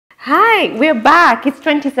Hi, we're back. It's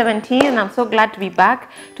 2017 and I'm so glad to be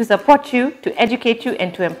back to support you, to educate you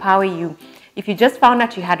and to empower you. If you just found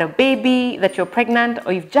out you had a baby, that you're pregnant,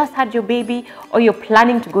 or you've just had your baby, or you're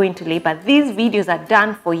planning to go into labor, these videos are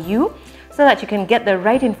done for you so that you can get the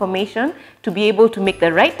right information to be able to make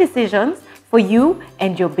the right decisions for you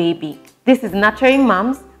and your baby. This is Nurturing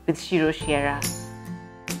Moms with Shiro Shiera.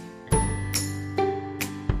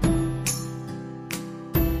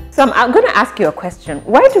 So I'm going to ask you a question.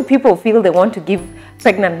 Why do people feel they want to give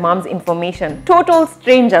pregnant moms information? Total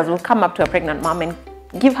strangers will come up to a pregnant mom and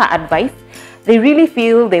give her advice. They really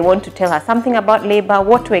feel they want to tell her something about labor,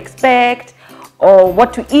 what to expect, or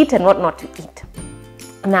what to eat and what not to eat.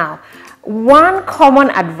 Now, one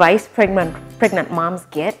common advice pregnant moms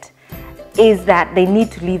get is that they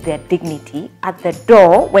need to leave their dignity at the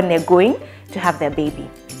door when they're going to have their baby.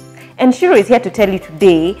 And Shiro is here to tell you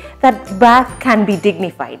today that birth can be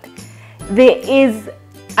dignified. There is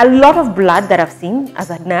a lot of blood that I've seen as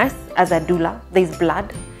a nurse, as a doula. There's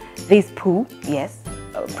blood, there's poo, yes.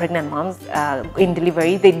 Pregnant moms in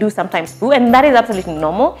delivery, they do sometimes poo, and that is absolutely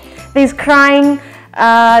normal. There's crying,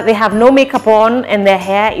 they have no makeup on and their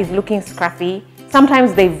hair is looking scruffy.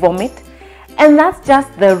 Sometimes they vomit. And that's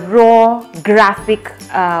just the raw, graphic,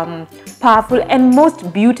 powerful and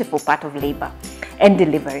most beautiful part of labor and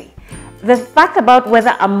delivery. The fact about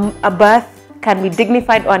whether a birth can be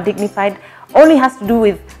dignified or undignified only has to do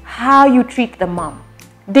with how you treat the mom.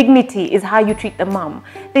 Dignity is how you treat the mom.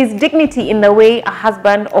 There's dignity in the way a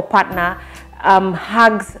husband or partner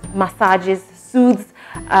hugs, massages, soothes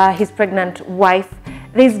his pregnant wife.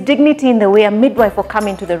 There's dignity in the way a midwife will come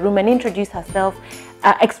into the room and introduce herself,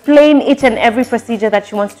 explain each and every procedure that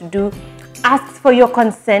she wants to do, asks for your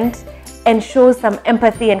consent, and shows some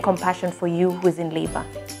empathy and compassion for you who is in labor.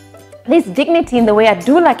 There's dignity in the way a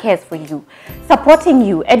doula cares for you, supporting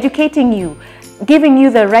you, educating you, giving you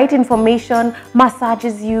the right information,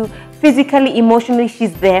 massages you, physically, emotionally,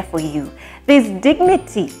 she's there for you. There's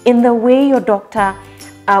dignity in the way your doctor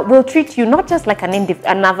will treat you, not just like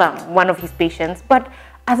another one of his patients, but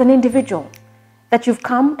as an individual. That you've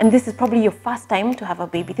come and this is probably your first time to have a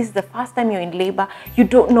baby. This is the first time you're in labor. You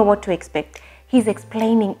don't know what to expect. He's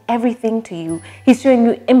explaining everything to you. He's showing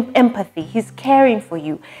you empathy. He's caring for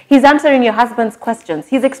you. He's answering your husband's questions.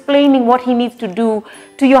 He's explaining what he needs to do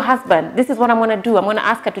to your husband. This is what I'm going to do. I'm going to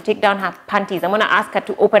ask her to take down her panties. I'm going to ask her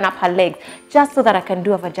to open up her legs just so that I can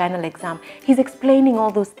do a vaginal exam. He's explaining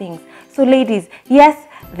all those things. So ladies, yes,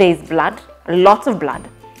 there's blood, lots of blood.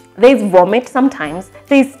 There's vomit sometimes.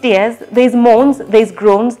 There's tears. There's moans. There's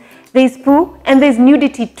groans. There's poo. And there's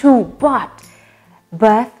nudity too. But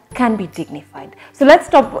birth can be dignified. So let's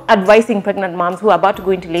stop advising pregnant moms who are about to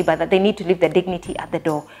go into labor that they need to leave their dignity at the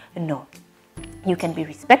door. No, you can be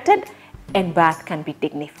respected and birth can be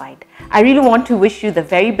dignified. I really want to wish you the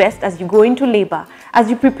very best as you go into labor, as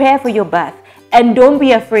you prepare for your birth, and don't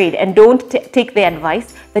be afraid and don't take the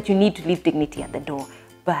advice that you need to leave dignity at the door.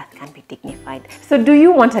 Birth can be dignified. So do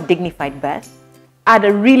you want a dignified birth? I'd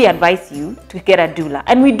really advise you to get a doula,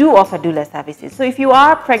 and we do offer doula services. So if you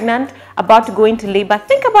are pregnant, about to go into labor,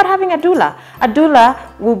 think about having a doula. A doula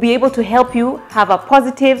will be able to help you have a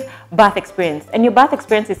positive birth experience, and your birth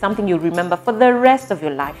experience is something you'll remember for the rest of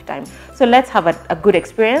your lifetime. So let's have a good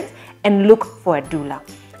experience and look for a doula.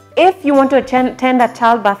 If you want to attend a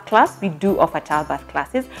childbirth class, we do offer childbirth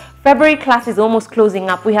classes. February class is almost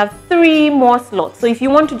closing up. We have 3 more slots. So if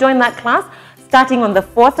you want to join that class, starting on the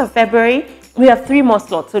 4th of February, we have 3 more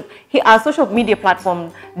slots. So here, our social media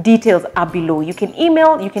platform details are below. You can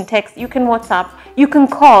email, you can text, you can WhatsApp, you can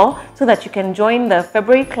call so that you can join the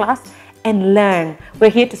February class and learn. We're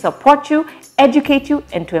here to support you, educate you,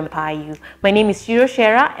 and to empower you. My name is Shiro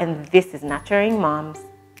Shiera, and this is Nurturing Moms.